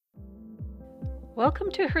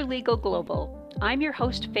Welcome to Her Legal Global. I'm your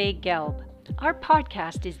host, Faye Gelb. Our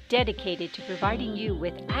podcast is dedicated to providing you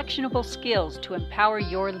with actionable skills to empower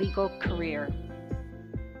your legal career.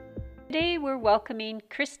 Today we're welcoming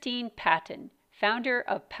Christine Patton, founder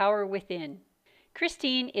of Power Within.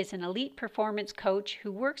 Christine is an elite performance coach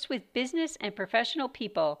who works with business and professional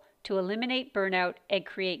people to eliminate burnout and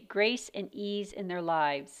create grace and ease in their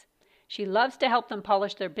lives. She loves to help them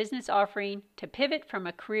polish their business offering to pivot from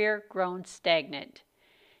a career grown stagnant.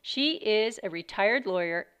 She is a retired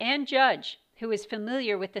lawyer and judge who is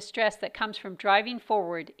familiar with the stress that comes from driving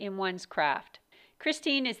forward in one's craft.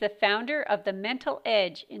 Christine is the founder of The Mental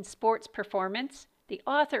Edge in Sports Performance, the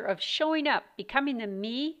author of Showing Up, Becoming the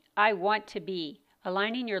Me I Want to Be,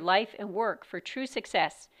 Aligning Your Life and Work for True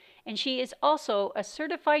Success, and she is also a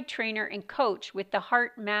certified trainer and coach with the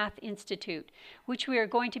Heart Math Institute, which we are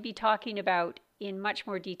going to be talking about in much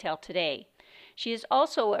more detail today. She is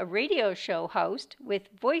also a radio show host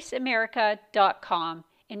with VoiceAmerica.com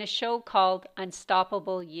in a show called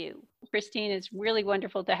Unstoppable You. Christine, it's really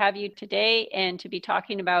wonderful to have you today and to be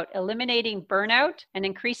talking about eliminating burnout and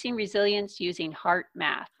increasing resilience using heart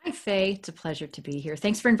math. Hi, Faye. It's a pleasure to be here.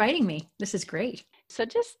 Thanks for inviting me. This is great. So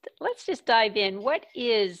let's dive in. What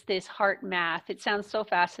is this heart math? It sounds so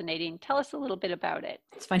fascinating. Tell us a little bit about it.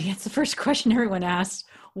 It's funny. It's the first question everyone asks.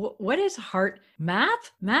 What is heart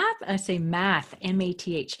math? Math? I say math,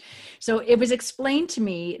 M-A-T-H. So it was explained to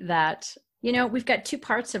me that, we've got two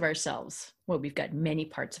parts of ourselves. Well, we've got many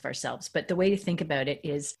parts of ourselves, but the way to think about it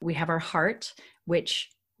is we have our heart, which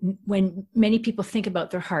when many people think about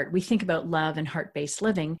their heart, we think about love and heart-based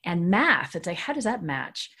living, and math. It's like, how does that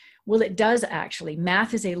match? Well, it does actually.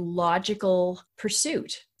 Math is a logical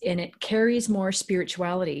pursuit, and it carries more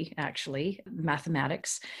spirituality, actually,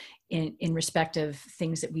 mathematics, in respect of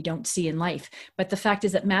things that we don't see in life. But the fact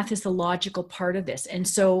is that math is the logical part of this. And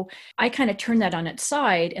so I kind of turn that on its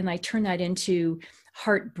side, and I turn that into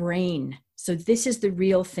heart brain. So this is the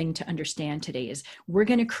real thing to understand today is we're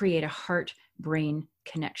going to create a heart brain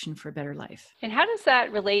connection for a better life. And how does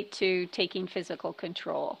that relate to taking physical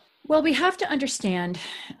control? Well, we have to understand,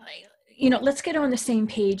 let's get on the same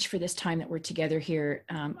page for this time that we're together here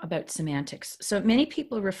about semantics. So many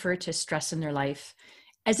people refer to stress in their life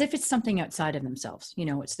as if it's something outside of themselves.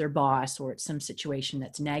 It's their boss or it's some situation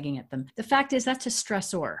that's nagging at them. The fact is that's a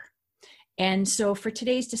stressor. And so for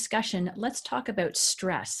today's discussion, let's talk about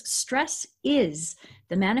stress. Stress is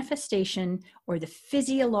the manifestation or the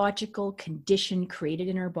physiological condition created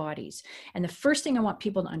in our bodies. And the first thing I want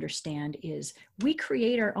people to understand is we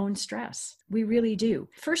create our own stress. We really do.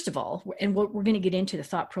 First of all, and we're going to get into the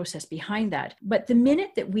thought process behind that, but the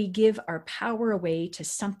minute that we give our power away to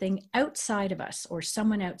something outside of us or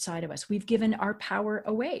someone outside of us, we've given our power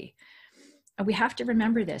away. We have to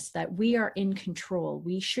remember this, that we are in control.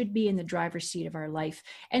 We should be in the driver's seat of our life.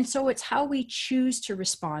 And so it's how we choose to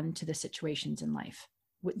respond to the situations in life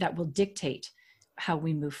that will dictate how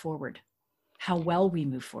we move forward, how well we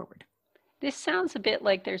move forward. This sounds a bit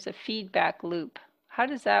like there's a feedback loop. How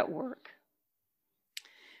does that work?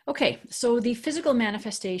 Okay, so the physical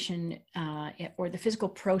manifestation or the physical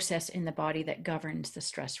process in the body that governs the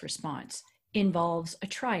stress response involves a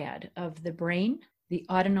triad of the brain, the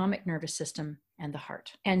autonomic nervous system, and the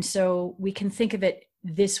heart. And so we can think of it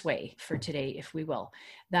this way for today, if we will,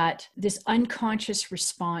 that this unconscious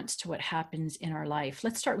response to what happens in our life,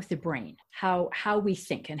 let's start with the brain, how we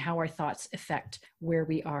think and how our thoughts affect where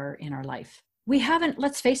we are in our life.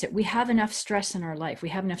 Let's face it, we have enough stress in our life. We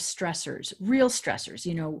have enough stressors, real stressors.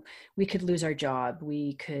 We could lose our job.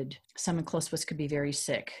 Someone close to us could be very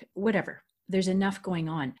sick, whatever. There's enough going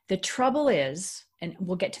on. The trouble is, and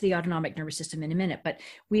we'll get to the autonomic nervous system in a minute, but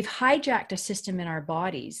we've hijacked a system in our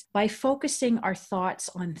bodies by focusing our thoughts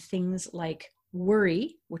on things like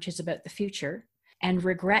worry, which is about the future, and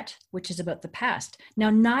regret, which is about the past. Now,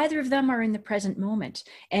 neither of them are in the present moment,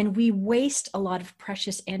 and we waste a lot of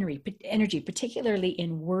precious energy, particularly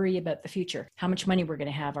in worry about the future, how much money we're going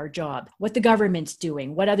to have, our job, what the government's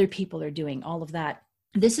doing, what other people are doing, all of that.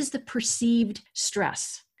 This is the perceived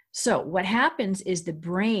stress. So what happens is the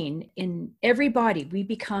brain in every body, we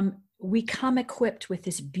become equipped with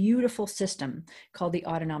this beautiful system called the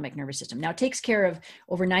autonomic nervous system. Now it takes care of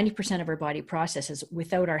over 90% of our body processes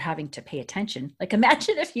without our having to pay attention. Like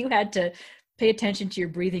imagine if you had to pay attention to your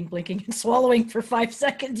breathing, blinking, and swallowing for 5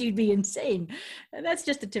 seconds, you'd be insane. And that's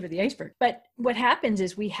just the tip of the iceberg. But what happens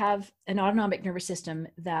is we have an autonomic nervous system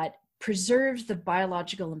that preserves the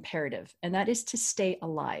biological imperative, and that is to stay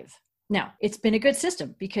alive. Now, it's been a good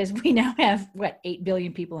system because we now have, 8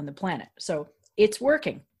 billion people on the planet. So It's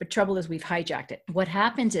working, but trouble is we've hijacked it. What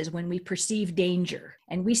happens is when we perceive danger,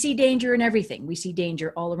 and we see danger in everything, we see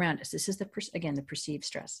danger all around us. This is the perceived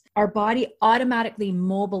stress. Our body automatically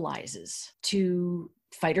mobilizes to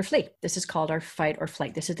fight or flee. This is called our fight or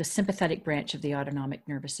flight. This is the sympathetic branch of the autonomic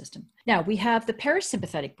nervous system. Now, we have the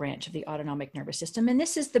parasympathetic branch of the autonomic nervous system, and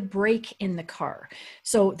this is the brake in the car.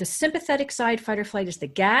 So the sympathetic side, fight or flight, is the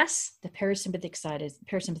gas. The parasympathetic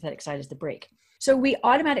side is the brake. So we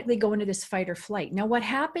automatically go into this fight or flight. Now, what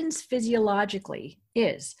happens physiologically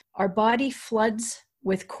is our body floods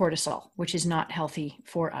with cortisol, which is not healthy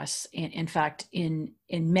for us. In fact, in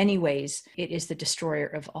many ways, it is the destroyer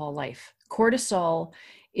of all life. Cortisol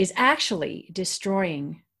is actually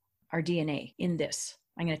destroying our DNA in this.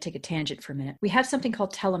 I'm going to take a tangent for a minute. We have something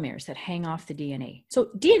called telomeres that hang off the DNA. So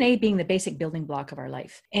DNA being the basic building block of our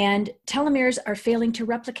life. And telomeres are failing to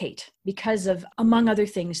replicate because of, among other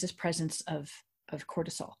things, this presence of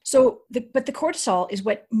cortisol. But the cortisol is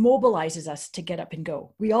what mobilizes us to get up and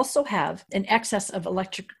go. We also have an excess of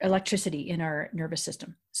electricity in our nervous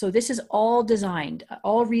system. So this is all designed,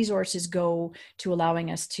 all resources go to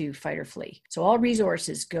allowing us to fight or flee. So all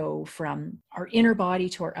resources go from our inner body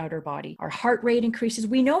to our outer body. Our heart rate increases.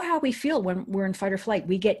 We know how we feel when we're in fight or flight.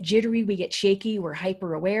 We get jittery, we get shaky, we're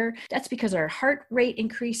hyper aware. That's because our heart rate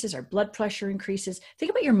increases, our blood pressure increases.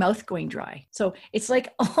 Think about your mouth going dry. So it's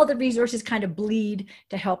like all the resources kind of bleed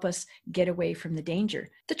to help us get away from the danger.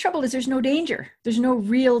 The trouble is there's no danger. There's no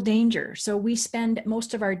real danger. So we spend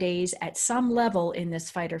most of our days at some level in this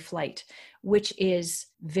fight or flight, which is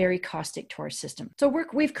very caustic to our system. So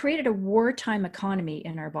we've created a wartime economy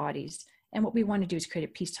in our bodies. And what we want to do is create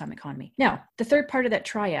a peacetime economy. Now, the third part of that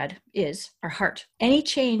triad is our heart. Any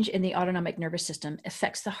change in the autonomic nervous system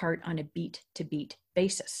affects the heart on a beat-to-beat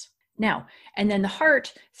basis. Now, and then the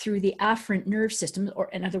heart through the afferent nerve system, or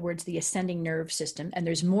in other words, the ascending nerve system, and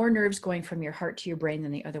there's more nerves going from your heart to your brain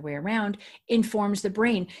than the other way around, informs the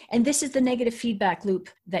brain. And this is the negative feedback loop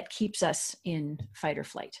that keeps us in fight or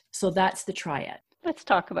flight. So that's the triad. Let's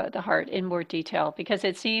talk about the heart in more detail, because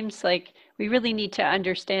it seems like we really need to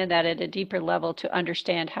understand that at a deeper level to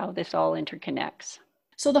understand how this all interconnects.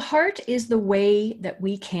 So the heart is the way that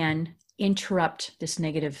we can interrupt this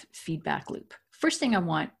negative feedback loop. First thing I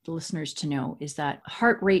want the listeners to know is that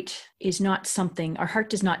heart rate is not something, our heart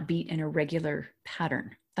does not beat in a regular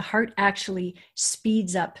pattern. The heart actually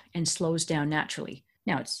speeds up and slows down naturally.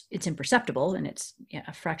 Now it's imperceptible and it's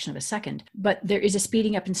a fraction of a second, but there is a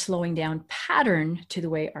speeding up and slowing down pattern to the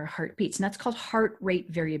way our heart beats. And that's called heart rate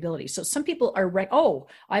variability. So some people are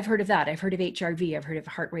I've heard of that. I've heard of HRV. I've heard of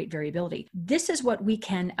heart rate variability. This is what we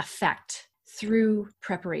can affect through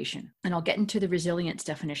preparation. And I'll get into the resilience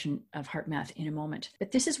definition of HeartMath in a moment.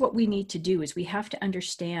 But this is what we need to do is we have to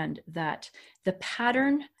understand that the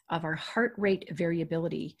pattern of our heart rate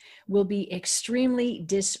variability will be extremely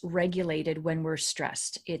dysregulated when we're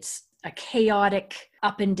stressed. It's a chaotic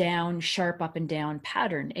up and down, sharp up and down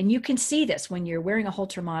pattern. And you can see this when you're wearing a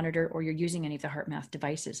Holter monitor or you're using any of the HeartMath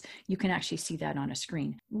devices. You can actually see that on a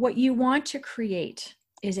screen. What you want to create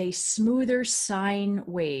is a smoother sine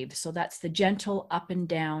wave. So that's the gentle up and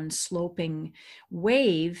down sloping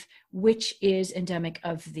wave, which is endemic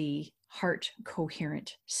of the heart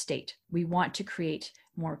coherent state. We want to create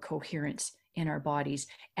more coherence in our bodies,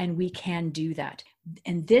 and we can do that.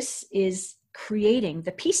 And this is creating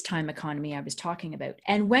the peacetime economy I was talking about.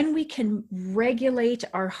 And when we can regulate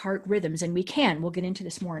our heart rhythms, and we'll get into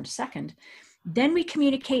this more in a second, then we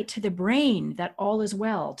communicate to the brain that all is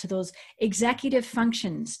well, to those executive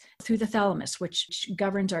functions through the thalamus, which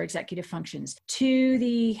governs our executive functions, to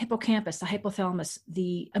the hippocampus, the hypothalamus,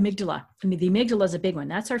 the amygdala. I mean, the amygdala is a big one.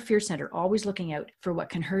 That's our fear center, always looking out for what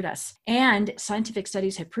can hurt us. And scientific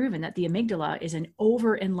studies have proven that the amygdala is an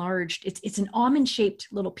over-enlarged, it's an almond-shaped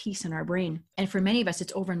little piece in our brain. And for many of us,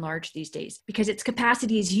 it's over-enlarged these days because its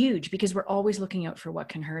capacity is huge because we're always looking out for what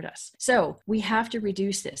can hurt us. So we have to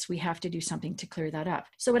reduce this. We have to do something to clear that up.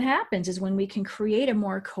 So what happens is when we can create a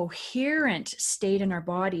more coherent state in our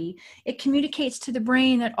body, it communicates to the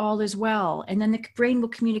brain that all is well. And then the brain will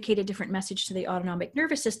communicate a different message to the autonomic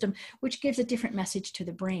nervous system, which gives a different message to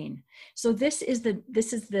the brain. So this is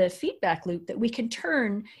the feedback loop that we can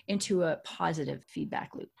turn into a positive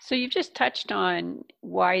feedback loop. So you've just touched on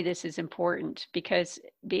why this is important, because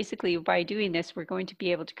basically by doing this, we're going to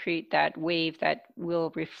be able to create that wave that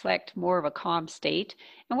will reflect more of a calm state.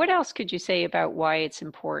 And what else could you say about why it's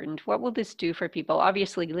important? What will this do for people?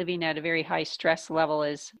 Obviously, living at a very high stress level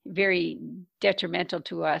is very detrimental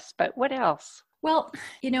to us, but what else? Well,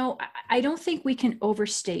 I don't think we can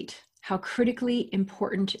overstate how critically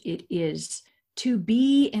important it is to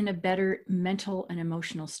be in a better mental and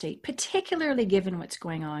emotional state, particularly given what's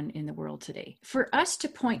going on in the world today. For us to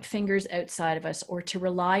point fingers outside of us or to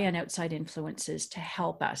rely on outside influences to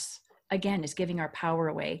help us, again, is giving our power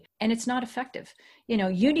away, and it's not effective.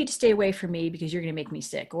 You need to stay away from me because you're going to make me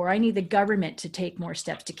sick, or I need the government to take more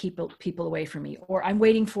steps to keep people away from me, or I'm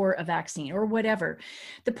waiting for a vaccine, or whatever.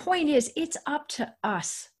 The point is, it's up to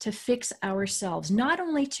us to fix ourselves, not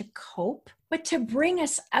only to cope, but to bring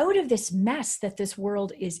us out of this mess that this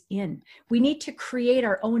world is in. We need to create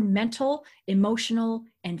our own mental, emotional,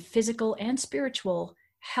 and physical and spiritual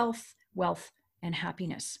health, wealth, and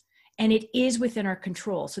happiness. And it is within our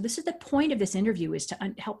control. So this is the point of this interview, is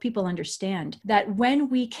to help people understand that when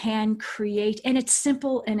we can create, and it's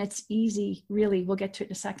simple and it's easy, really, we'll get to it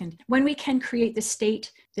in a second. When we can create the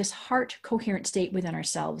state, this heart coherent state within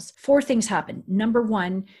ourselves, 4 things happen. Number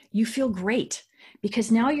 1, you feel great because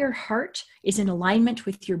now your heart is in alignment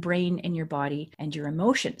with your brain and your body and your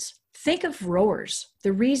emotions. Think of rowers.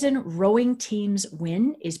 The reason rowing teams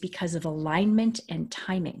win is because of alignment and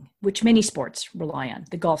timing, which many sports rely on,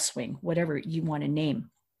 the golf swing, whatever you want to name.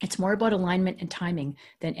 It's more about alignment and timing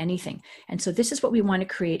than anything. And so this is what we want to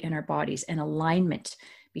create in our bodies, an alignment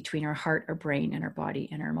between our heart, our brain, and our body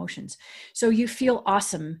and our emotions. So you feel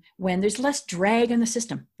awesome when there's less drag in the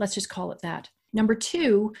system. Let's just call it that. Number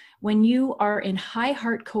 2, when you are in high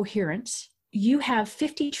heart coherence, you have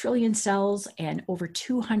 50 trillion cells and over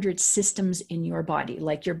 200 systems in your body,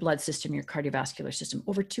 like your blood system, your cardiovascular system,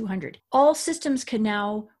 over 200. All systems can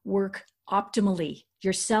now work optimally.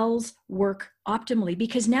 Your cells work optimally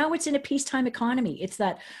because now it's in a peacetime economy. It's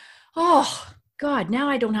that, oh God, now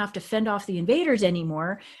I don't have to fend off the invaders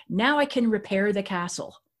anymore. Now I can repair the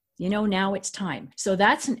castle. Now it's time. So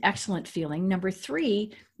that's an excellent feeling. Number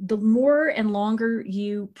 3, the more and longer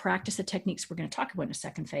you practice the techniques we're going to talk about in a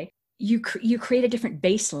second, Faye, you create a different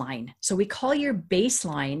baseline. So we call your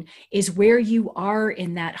baseline is where you are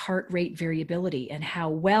in that heart rate variability and how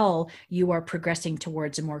well you are progressing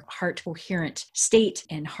towards a more heart coherent state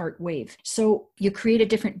and heart wave. So you create a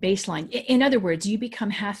different baseline. In other words, you become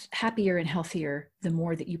happier and healthier the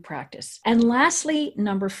more that you practice. And lastly,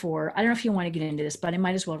 number 4, I don't know if you want to get into this, but I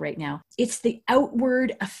might as well right now. It's the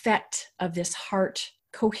outward effect of this heart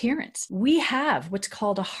coherence. We have what's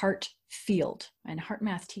called a heart field, and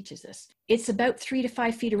HeartMath teaches this. It's about 3 to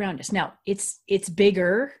 5 feet around us. Now, it's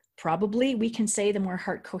bigger, probably. We can say the more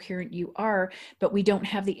heart coherent you are, but we don't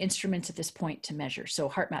have the instruments at this point to measure. So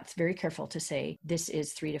HeartMath's very careful to say this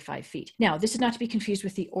is 3 to 5 feet. Now, this is not to be confused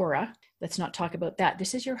with the aura. Let's not talk about that.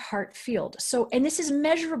 This is your heart field. So, and this is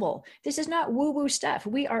measurable. This is not woo-woo stuff.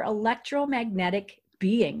 We are electromagnetic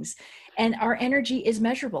beings, and our energy is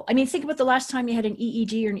measurable. I mean, think about the last time you had an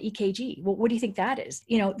EEG or an EKG. Well, what do you think that is?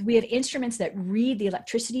 We have instruments that read the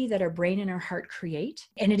electricity that our brain and our heart create,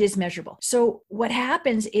 and it is measurable. So what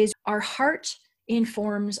happens is our heart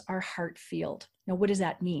informs our heart field. Now, what does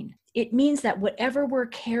that mean? It means that whatever we're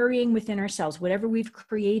carrying within ourselves, whatever we've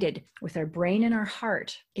created with our brain and our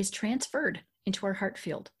heart, is transferred into our heart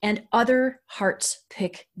field, and other hearts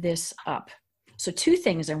pick this up. So 2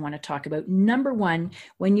 things I want to talk about. Number 1,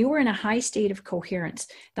 when you are in a high state of coherence,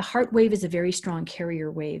 the heart wave is a very strong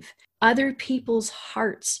carrier wave. Other people's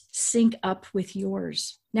hearts sync up with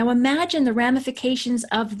yours. Now imagine the ramifications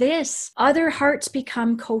of this. Other hearts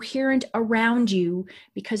become coherent around you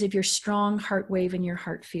because of your strong heart wave and your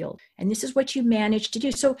heart field. And this is what you manage to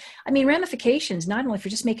do. So, ramifications, not only for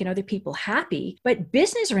just making other people happy, but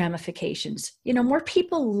business ramifications. More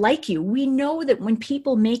people like you. We know that when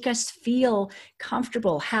people make us feel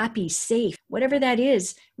comfortable, happy, safe, whatever that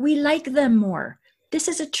is, we like them more. This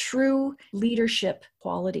is a true leadership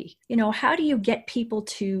quality. How do you get people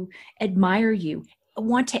to admire you,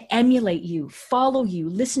 want to emulate you, follow you,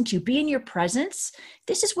 listen to you, be in your presence?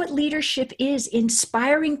 This is what leadership is,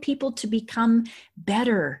 inspiring people to become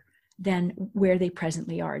better than where they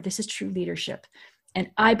presently are. This is true leadership. And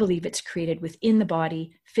I believe it's created within the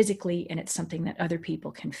body physically, and it's something that other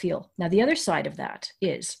people can feel. Now, the other side of that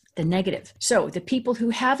is the negative. So the people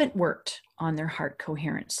who haven't worked on their heart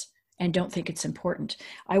coherence and don't think it's important,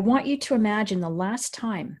 I want you to imagine the last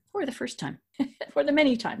time, or the first time, or the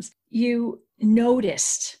many times, you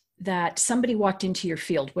noticed that somebody walked into your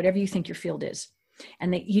field, whatever you think your field is,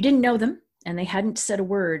 and you didn't know them, and they hadn't said a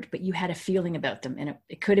word, but you had a feeling about them. And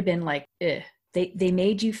it could have been like, They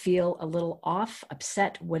made you feel a little off,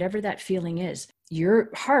 upset, whatever that feeling is. Your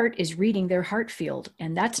heart is reading their heart field,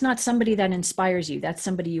 and that's not somebody that inspires you. That's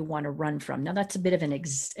somebody you want to run from. Now, that's a bit of an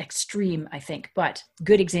extreme, I think, but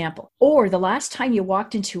good example. Or the last time you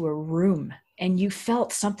walked into a room and you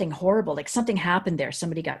felt something horrible, like something happened there.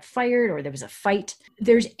 Somebody got fired or there was a fight.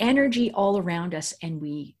 There's energy all around us, and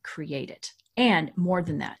we create it. And more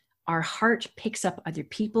than that, our heart picks up other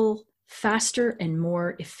people faster and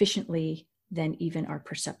more efficiently than even our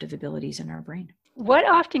perceptive abilities in our brain. What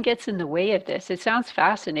often gets in the way of this? It sounds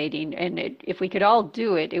fascinating, and if we could all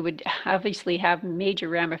do it, it would obviously have major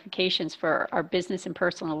ramifications for our business and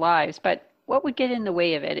personal lives. But what would get in the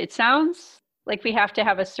way of it? It sounds like we have to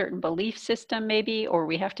have a certain belief system, maybe, or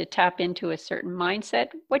we have to tap into a certain mindset.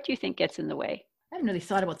 What do you think gets in the way? I haven't really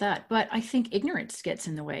thought about that, but I think ignorance gets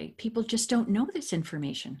in the way. People just don't know this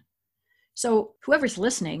information. So whoever's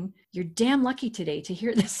listening, you're damn lucky today to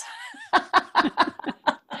hear this. Aren't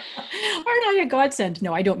I a godsend?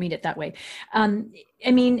 No, I don't mean it that way.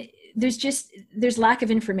 I mean, there's lack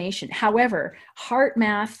of information. However,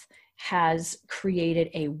 HeartMath has created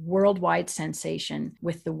a worldwide sensation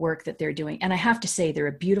with the work that they're doing. And I have to say, they're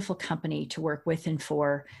a beautiful company to work with and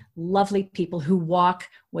for, lovely people who walk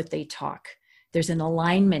what they talk. There's an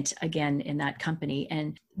alignment again in that company.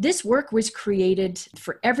 And this work was created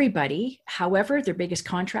for everybody. However, their biggest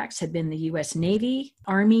contracts have been the US Navy,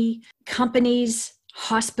 Army, companies,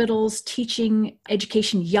 hospitals, teaching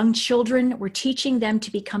education, young children. We're teaching them to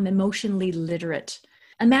become emotionally literate.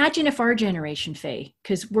 Imagine if our generation, Faye,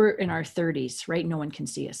 because we're in our 30s, right? No one can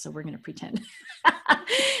see us, so we're going to pretend.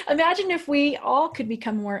 Imagine if we all could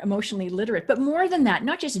become more emotionally literate, but more than that,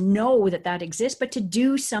 not just know that that exists, but to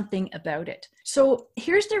do something about it. So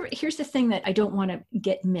here's the thing that I don't want to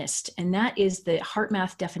get missed, and that is the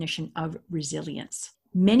HeartMath definition of resilience.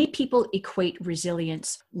 Many people equate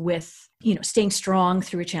resilience with, staying strong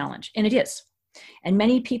through a challenge, and it is. And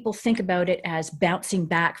many people think about it as bouncing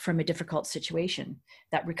back from a difficult situation,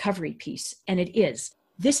 that recovery piece, and it is.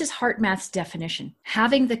 This is HeartMath's definition.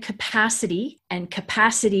 Having the capacity, and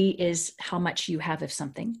capacity is how much you have of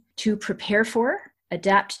something, to prepare for,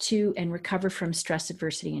 adapt to, and recover from stress,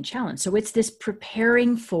 adversity, and challenge. So it's this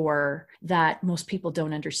preparing for that most people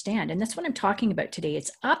don't understand. And that's what I'm talking about today.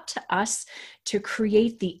 It's up to us to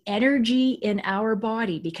create the energy in our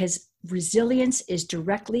body, because resilience is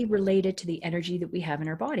directly related to the energy that we have in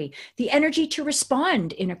our body, the energy to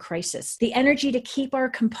respond in a crisis, the energy to keep our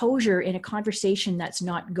composure in a conversation that's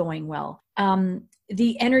not going well,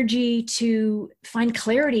 the energy to find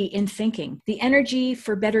clarity in thinking, the energy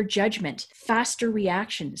for better judgment, faster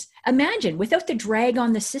reactions. Imagine, without the drag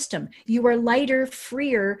on the system, you are lighter,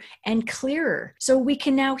 freer, and clearer. So we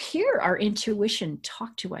can now hear our intuition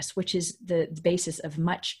talk to us, which is the basis of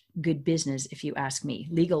much good business, if you ask me,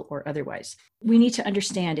 legal or otherwise. We need to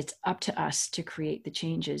understand it's up to us to create the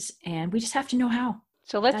changes, and we just have to know how.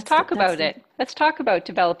 So let's talk about it. Let's talk about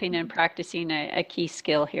developing and practicing a key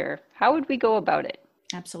skill here. How would we go about it?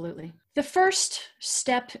 Absolutely. The first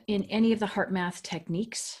step in any of the HeartMath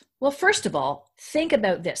techniques, well, first of all, think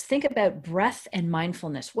about this. Think about breath and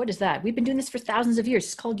mindfulness. What is that? We've been doing this for thousands of years.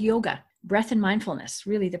 It's called yoga. Breath and mindfulness,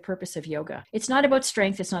 really the purpose of yoga. It's not about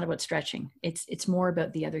strength. It's not about stretching. It's more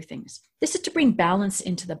about the other things. This is to bring balance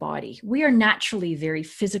into the body. We are naturally very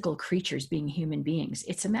physical creatures, being human beings.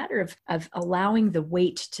 It's a matter of allowing the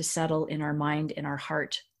weight to settle in our mind and our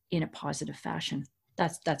heart in a positive fashion.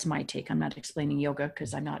 That's my take. I'm not explaining yoga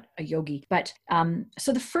because I'm not a yogi. But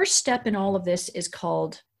so the first step in all of this is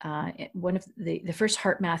called, one of the first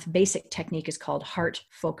HeartMath basic technique is called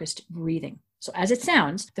heart-focused breathing. So as it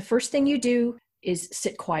sounds, the first thing you do is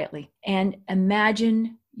sit quietly and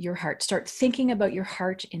imagine your heart. Start thinking about your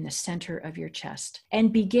heart in the center of your chest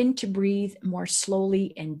and begin to breathe more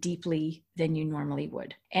slowly and deeply than you normally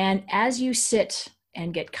would. And as you sit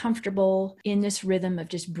and get comfortable in this rhythm of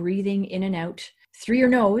just breathing in and out through your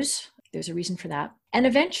nose, there's a reason for that. And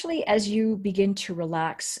eventually, as you begin to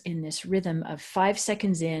relax in this rhythm of 5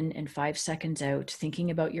 seconds in and 5 seconds out,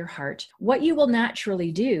 thinking about your heart, what you will naturally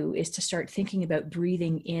do is to start thinking about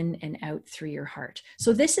breathing in and out through your heart.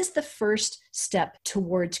 So this is the first step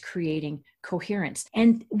towards creating coherence.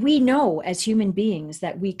 And we know as human beings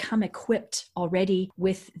that we come equipped already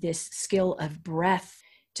with this skill of breath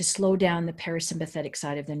to slow down the parasympathetic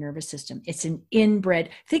side of the nervous system. It's an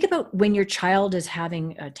inbred. Think about when your child is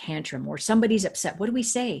having a tantrum or somebody's upset. What do we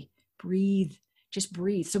say? Breathe. Just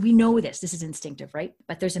breathe. So we know this. This is instinctive, right?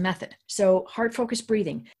 But there's a method. So heart-focused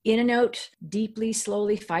breathing, in and out, deeply,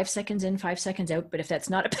 slowly, 5 seconds in, 5 seconds out. But if that's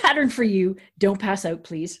not a pattern for you, don't pass out,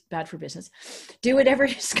 please. Bad for business. Do whatever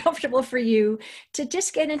is comfortable for you to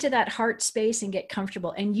just get into that heart space and get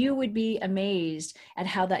comfortable. And you would be amazed at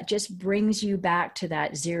how that just brings you back to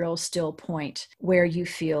that zero still point where you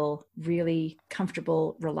feel really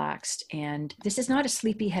comfortable, relaxed. And this is not a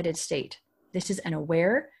sleepy-headed state. This is an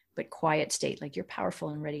aware but quiet state, like you're powerful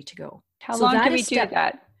and ready to go. How long do we do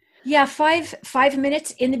that? Yeah, 5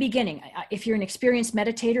 minutes in the beginning. If you're an experienced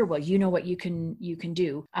meditator, well, you know what you can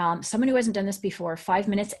do. Someone who hasn't done this before, 5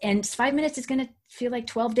 minutes, and 5 minutes is going to feel like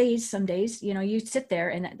 12 days. Some days, you sit there,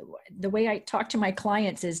 and the way I talk to my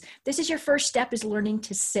clients is, this is your first step, is learning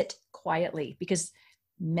to sit quietly, because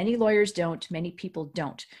many lawyers don't, many people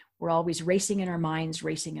don't. We're always racing in our minds,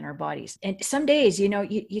 racing in our bodies, and some days, you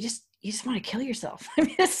just want to kill yourself. I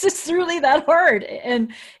mean, it's just really that hard.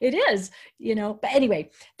 And it is, but anyway,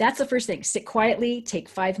 that's the first thing. Sit quietly, take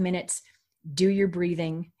 5 minutes, do your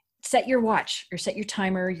breathing, set your watch or set your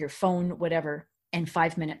timer, your phone, whatever, and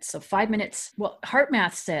 5 minutes. So 5 minutes, well,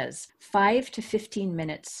 HeartMath says 5 to 15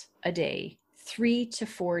 minutes a day, 3 to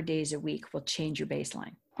 4 days a week will change your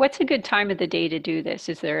baseline. What's a good time of the day to do this?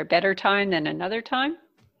 Is there a better time than another time?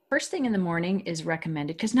 First thing in the morning is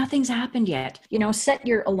recommended, because nothing's happened yet. Set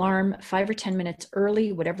your alarm 5 or 10 minutes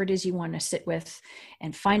early, whatever it is you want to sit with,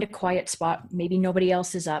 and find a quiet spot. Maybe nobody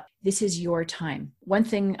else is up. This is your time. One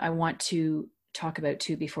thing I want to talk about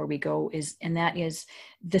too before we go is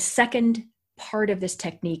the second part of this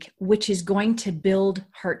technique, which is going to build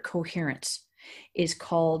heart coherence, is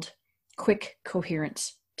called quick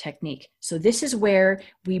coherence technique. So this is where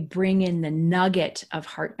we bring in the nugget of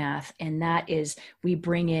HeartMath, and that is, we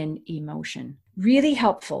bring in emotion. Really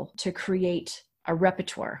helpful to create a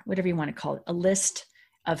repertoire, whatever you want to call it, a list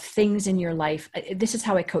of things in your life. This is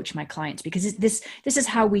how I coach my clients, because this is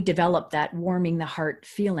how we develop that warming the heart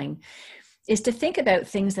feeling, is to think about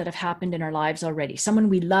things that have happened in our lives already. Someone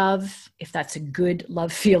we love, if that's a good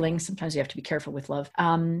love feeling. Sometimes you have to be careful with love.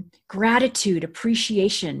 Gratitude,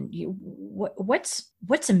 appreciation.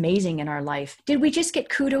 What's amazing in our life? Did we just get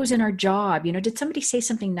kudos in our job? Did somebody say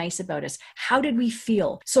something nice about us? How did we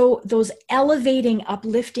feel? So those elevating,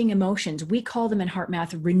 uplifting emotions, we call them in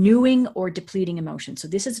HeartMath renewing or depleting emotions. So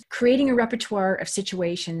this is creating a repertoire of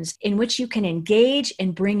situations in which you can engage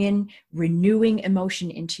and bring in renewing emotion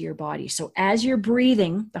into your body. So as you're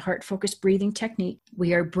breathing, the heart-focused breathing technique,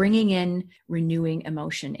 we are bringing in renewing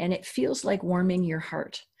emotion, and it feels like warming your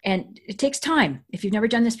heart. And it takes time. If you've never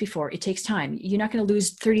done this before, it takes time. You're not going to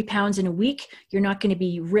lose 30 pounds in a week. You're not going to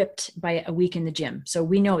be ripped by a week in the gym. So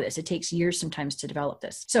we know this. It takes years sometimes to develop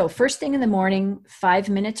this. So first thing in the morning, 5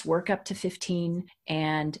 minutes, work up to 15,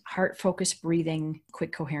 and heart-focused breathing,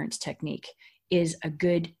 quick coherence technique is a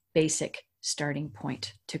good basic starting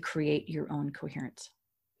point to create your own coherence.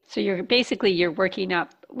 So you're working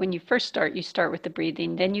up. When you first start, you start with the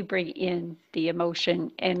breathing, then you bring in the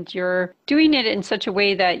emotion, and you're doing it in such a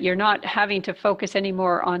way that you're not having to focus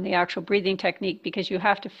anymore on the actual breathing technique, because you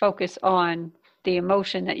have to focus on the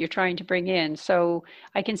emotion that you're trying to bring in. So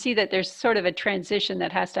I can see that there's sort of a transition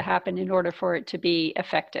that has to happen in order for it to be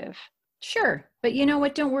effective. Sure. But you know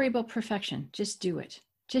what? Don't worry about perfection. Just do it.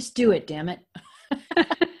 Just do it, damn it.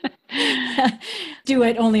 Do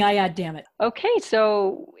it, only I add damn it. Okay,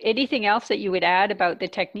 so anything else that you would add about the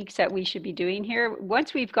techniques that we should be doing here?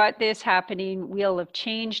 Once we've got this happening, we'll have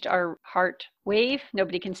changed our heart wave.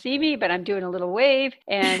 Nobody can see me, but I'm doing a little wave.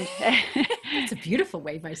 And it's a beautiful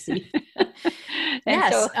wave, I see.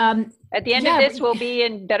 Yes. So at the end of this, we'll be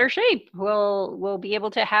in better shape. We'll be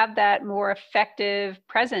able to have that more effective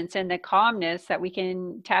presence and the calmness that we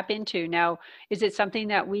can tap into. Now, is it something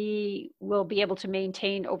that we will be able to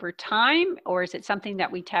maintain over time, or is it something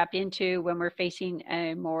that we tap into when we're facing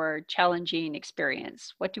a more challenging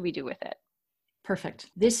experience? What do we do with it?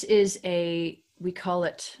 Perfect. This is we call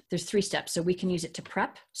it, there's 3 steps. So we can use it to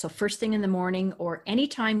prep. So first thing in the morning or any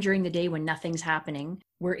time during the day when nothing's happening,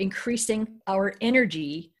 we're increasing our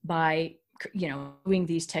energy by, doing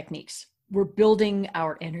these techniques. We're building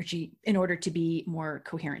our energy in order to be more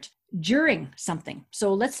coherent during something.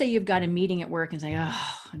 So let's say you've got a meeting at work and say,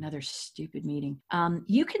 oh, another stupid meeting.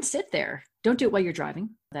 You can sit there. Don't do it while you're driving.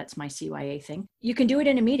 That's my CYA thing. You can do it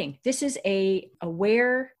in a meeting. This is a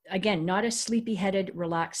aware, again, not a sleepy-headed,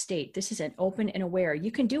 relaxed state. This is an open and aware.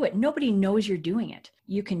 You can do it. Nobody knows you're doing it.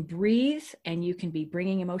 You can breathe, and you can be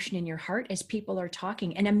bringing emotion in your heart as people are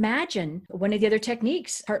talking. And imagine one of the other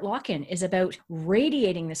techniques, heart lock-in, is about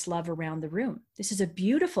radiating this love around the room. This is a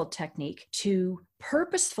beautiful technique to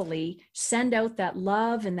purposefully send out that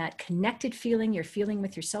love and that connected feeling you're feeling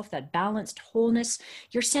with yourself, that balanced wholeness.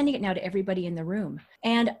 You're sending it now to everybody in the room.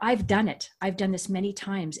 And I've done it. I've done this many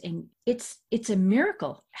times. And it's a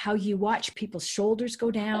miracle how you watch people's shoulders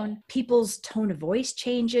go down, people's tone of voice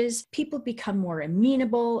changes, people become more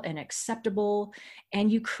amenable and acceptable,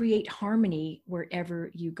 and you create harmony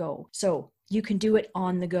wherever you go. So you can do it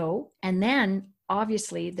on the go. And then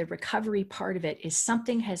obviously the recovery part of it is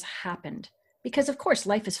something has happened. Because of course,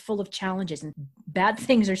 life is full of challenges and bad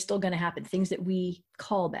things are still going to happen, things that we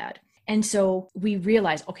call bad. And so we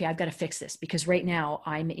realize, okay, I've got to fix this because right now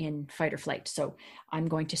I'm in fight or flight. So I'm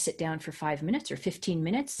going to sit down for 5 minutes or 15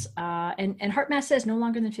 minutes. And HeartMath says no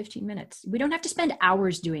longer than 15 minutes. We don't have to spend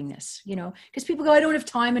hours doing this, because people go, I don't have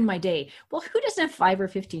time in my day. Well, who doesn't have 5 or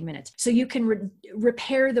 15 minutes? So you can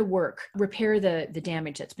repair the work, repair the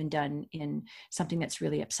damage that's been done in something that's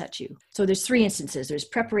really upset you. So there's 3 instances. There's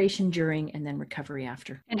preparation, during, and then recovery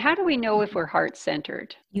after. And how do we know if we're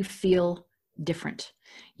heart-centered? You feel different.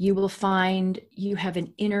 You will find you have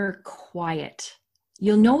an inner quiet.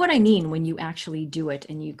 You'll know what I mean when you actually do it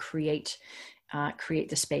and you create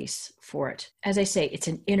the space for it. As I say, it's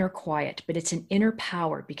an inner quiet, but it's an inner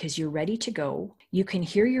power because you're ready to go. You can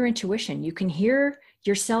hear your intuition. You can hear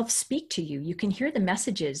yourself speak to you. You can hear the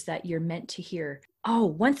messages that you're meant to hear. Oh,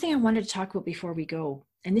 one thing I wanted to talk about before we go,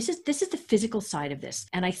 and this is the physical side of this,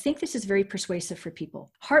 and I think this is very persuasive for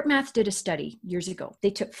people. HeartMath did a study years ago.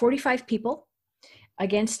 They took 45 people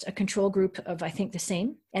against a control group of, I think, the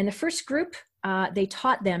same. And the first group, they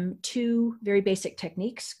taught them 2 very basic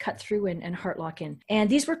techniques, cut through and heart lock in. And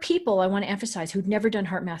these were people, I want to emphasize, who'd never done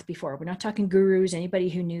HeartMath before. We're not talking gurus, anybody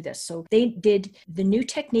who knew this. So they did the new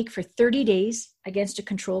technique for 30 days against a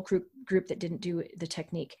control group that didn't do the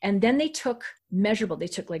technique. And then they took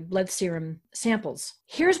like blood serum samples.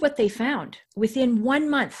 Here's what they found. Within 1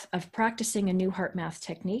 month of practicing a new HeartMath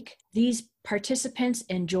technique, these participants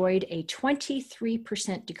enjoyed a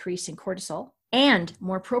 23% decrease in cortisol, and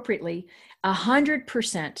more appropriately,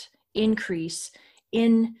 100% increase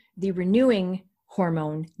in the renewing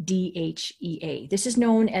hormone DHEA. This is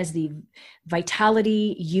known as the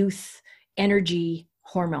vitality, youth, energy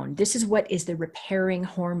hormone. This is what is the repairing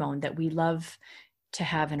hormone that we love to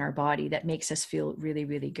have in our body that makes us feel really,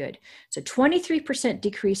 really good. So 23%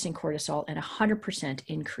 decrease in cortisol and 100%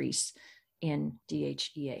 increase in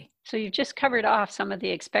DHEA. So you've just covered off some of the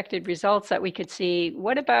expected results that we could see.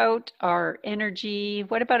 What about our energy?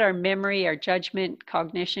 What about our memory, our judgment,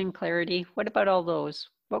 cognition, clarity? What about all those?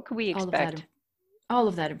 What could we expect? All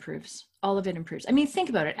of that improves. All of it improves. I mean, think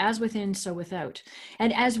about it, as within, so without.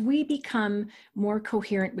 And as we become more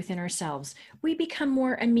coherent within ourselves, we become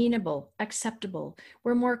more amenable, acceptable.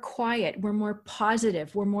 We're more quiet. We're more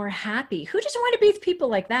positive. We're more happy. Who doesn't want to be with people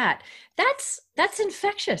like that? That's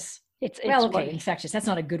infectious. It's infectious. That's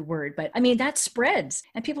not a good word, but I mean, that spreads.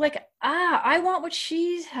 And people are like, I want what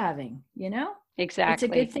she's having, Exactly. It's a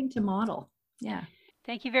good thing to model. Yeah.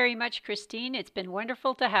 Thank you very much, Christine. It's been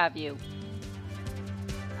wonderful to have you.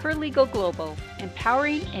 Her Legal Global,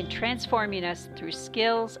 empowering and transforming us through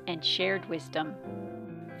skills and shared wisdom.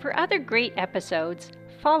 For other great episodes,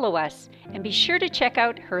 follow us and be sure to check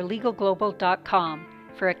out herlegalglobal.com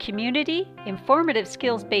for a community, informative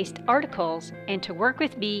skills-based articles, and to work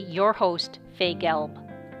with me, your host, Faye Gelb.